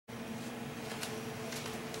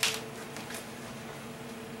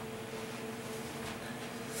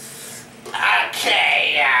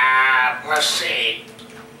Okay, let's see.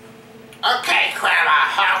 Okay, Grandma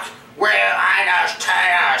Hulk, where are those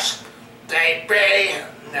turtles?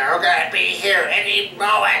 They're gonna be here any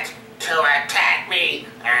moment to attack me,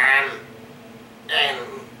 and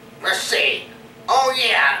let's see. Oh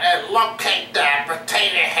yeah, and locate the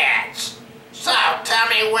potato heads. So, tell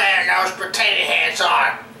me where those potato heads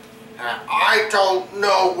are. I don't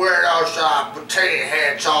know where those potato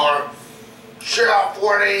heads are. Sheriff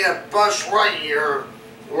Woody and Buzz Lightyear,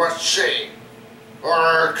 let's see,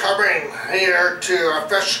 are coming here to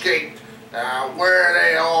investigate where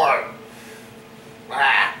they are.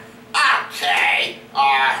 Okay,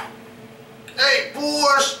 hey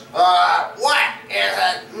boys, what is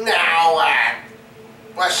it now?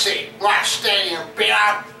 Let's see, Rock Stadium,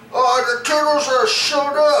 Beyond? The turtles are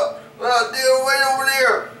showed up. They're right over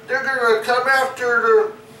there. They're gonna come after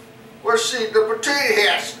the, let's see, the potato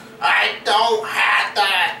heads. I don't have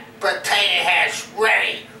the potato heads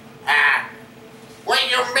ready. What do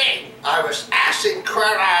you mean? I was asking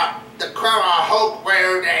the Grandma Hulk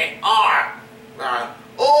where they are.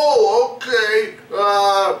 Oh, okay.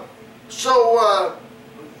 So,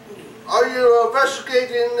 are you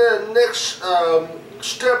investigating the next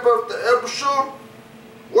step of the episode?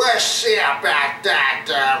 Let's see about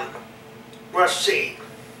that. Let's see.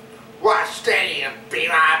 Rock Stadium,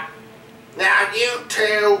 Bebop. Now you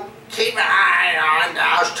two keep an eye on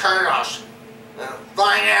those turtles.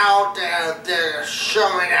 Find out that they're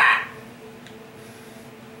showing up.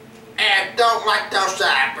 And don't let those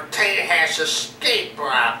potato heads escape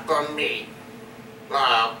from me.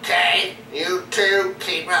 Okay? You two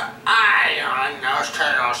keep an eye on those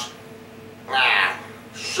turtles.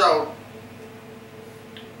 So,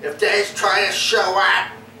 if they try to show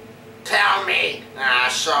up, tell me.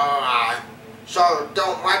 So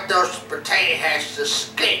don't let those potato heads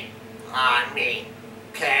escape on me.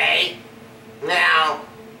 Okay? Now,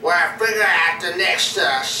 we'll figure out the next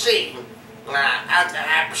scene of the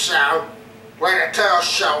episode where the turtles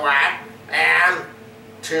show up and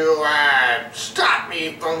to stop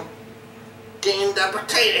me from getting the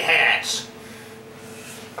potato heads.